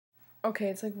Okay,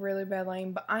 it's like really bad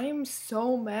lighting, but I am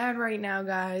so mad right now,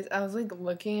 guys. I was like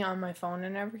looking on my phone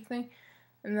and everything,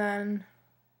 and then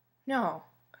no,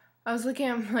 I was looking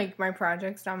at like my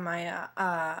projects on my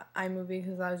iMovie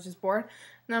because I was just bored,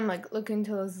 and I'm like looking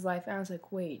to Liz's life, and I was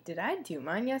like, wait, did I do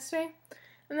mine yesterday?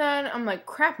 And then I'm like,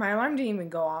 crap, my alarm didn't even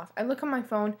go off. I look on my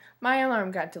phone, my alarm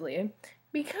got deleted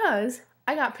because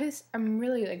I got pissed. I'm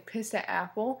really like pissed at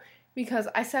Apple because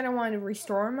I said I wanted to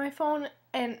restore my phone,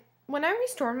 and when I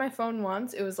restored my phone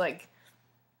once, it was like,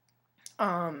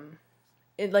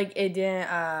 it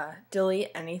didn't delete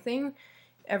anything.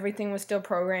 Everything was still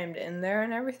programmed in there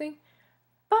and everything.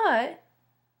 But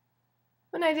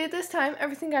when I did this time,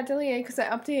 everything got deleted because I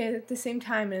updated at the same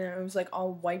time and it was like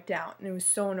all wiped out and it was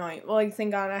so annoying. Well, like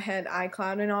thank God I had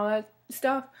iCloud and all that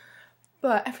stuff.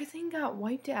 But everything got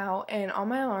wiped out and all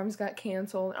my alarms got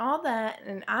canceled and all that.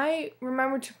 And I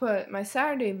remembered to put my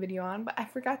Saturday video on, but I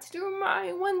forgot to do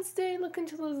my Wednesday look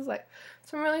into Liz's life.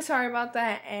 So I'm really sorry about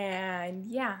that. And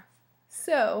yeah.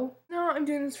 So now I'm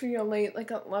doing this video late,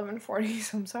 like at 11:40.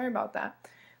 So I'm sorry about that.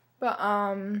 But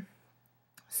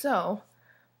so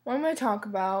what I'm going to talk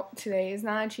about today is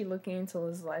not actually looking into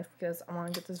Liz's life because I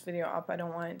want to get this video up. I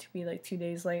don't want it to be like 2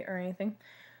 days late or anything.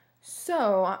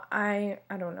 So, I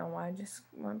don't know why I just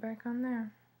went back on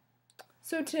there.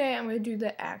 So today I'm going to do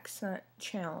the accent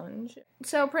challenge.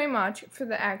 So pretty much for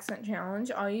the accent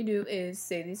challenge, all you do is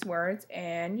say these words.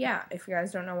 And yeah, if you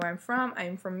guys don't know where I'm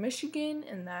from Michigan,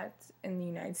 and that's in the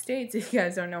United States, if you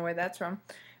guys don't know where that's from.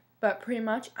 But pretty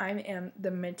much I am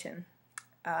the mitten.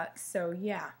 So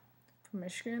yeah, from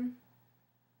Michigan.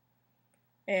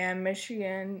 And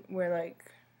Michigan, we're like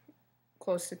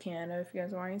close to Canada if you guys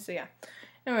want to. So yeah.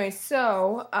 Anyway,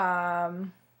 so,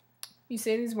 you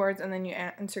say these words and then you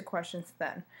answer questions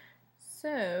then.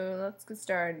 So, let's get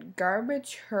started.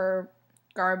 Garbage, herb,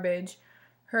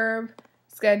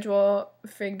 schedule,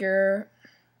 figure,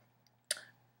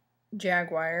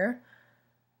 jaguar,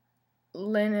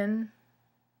 linen,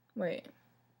 lieutenant,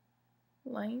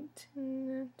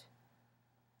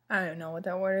 I don't know what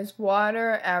that word is.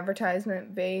 Water,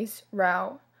 advertisement, vase,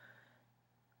 route,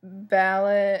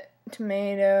 ballet,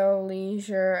 tomato,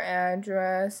 leisure,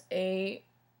 address, 8.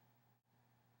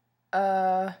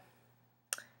 I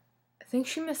think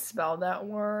she misspelled that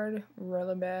word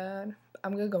really bad.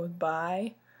 I'm gonna go with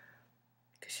buy,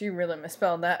 because she really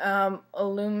misspelled that.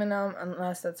 Aluminum,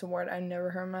 unless that's a word I never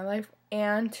heard in my life.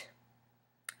 Aunt.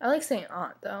 I like saying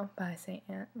aunt, though, but I say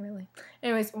aunt, really.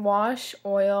 Anyways, wash,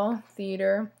 oil,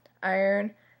 theater,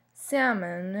 iron,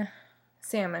 salmon.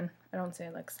 I don't say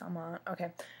it like salmon.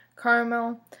 Okay.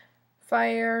 Caramel,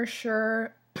 fire,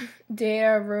 sure,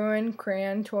 data, ruin,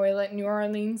 crayon, toilet, New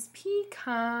Orleans,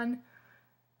 pecan,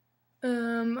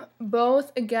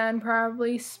 both, again,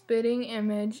 probably, spitting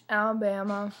image,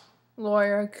 Alabama,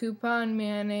 lawyer, coupon,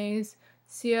 mayonnaise,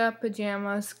 Sia,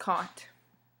 pajamas, caught.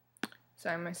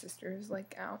 Sorry, my sister is,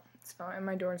 like, out, so, and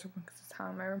my door's open because it's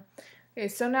hot in my room. Okay,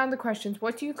 so now the questions.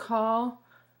 What is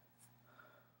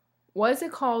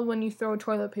it called when you throw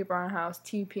toilet paper on a house?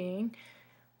 TPing.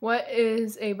 What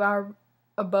is a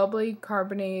bubbly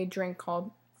carbonated drink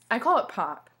called? I call it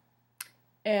pop.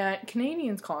 And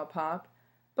Canadians call it pop.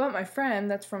 But my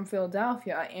friend that's from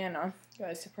Philadelphia, Anna, you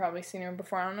guys have probably seen her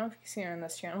before. I don't know if you've seen her on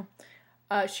this channel.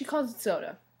 She calls it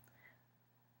soda.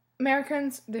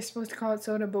 Americans, they're supposed to call it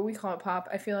soda, but we call it pop.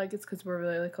 I feel like it's because we're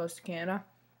really close to Canada.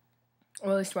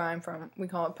 Or at least where I'm from, we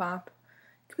call it pop.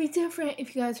 It could be different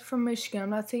if you guys are from Michigan. I'm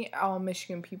not saying all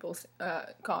Michigan people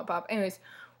call it pop. Anyways,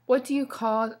 what do you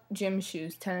call gym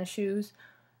shoes? Tennis shoes?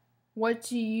 What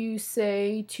do you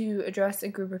say to address a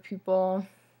group of people?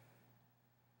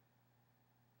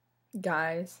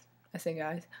 Guys. I say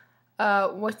guys.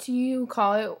 What do you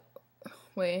call it?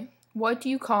 What do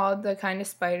you call the kind of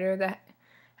spider that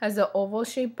has an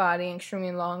oval-shaped body and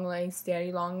extremely long legs?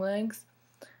 Daddy long legs.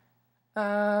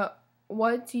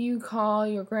 What do you call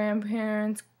your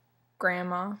grandparents?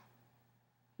 Grandma.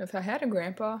 If I had a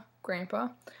grandpa.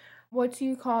 What do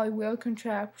you call a wheeled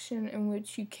contraption in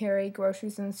which you carry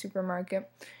groceries in the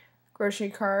supermarket? Grocery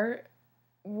cart.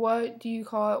 What do you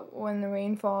call it when the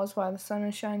rain falls while the sun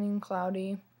is shining?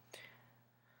 Cloudy.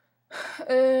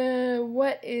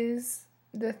 What is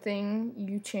the thing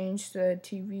you change the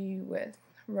TV with?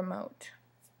 Remote.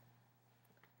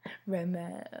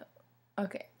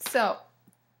 Okay, so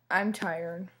I'm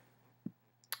tired.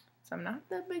 So I'm not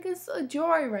the biggest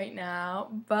joy right now,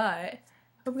 but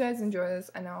hope you guys enjoy this.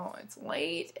 I know it's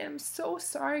late, and I'm so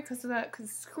sorry because of that,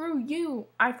 because screw you,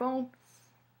 iPhone.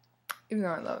 Even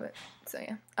though I love it. So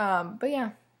yeah. But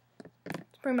yeah.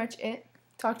 That's pretty much it.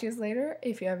 Talk to you guys later.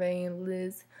 If you have any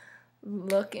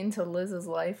look into Liz's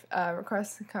life,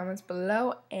 request in the comments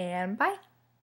below, and bye.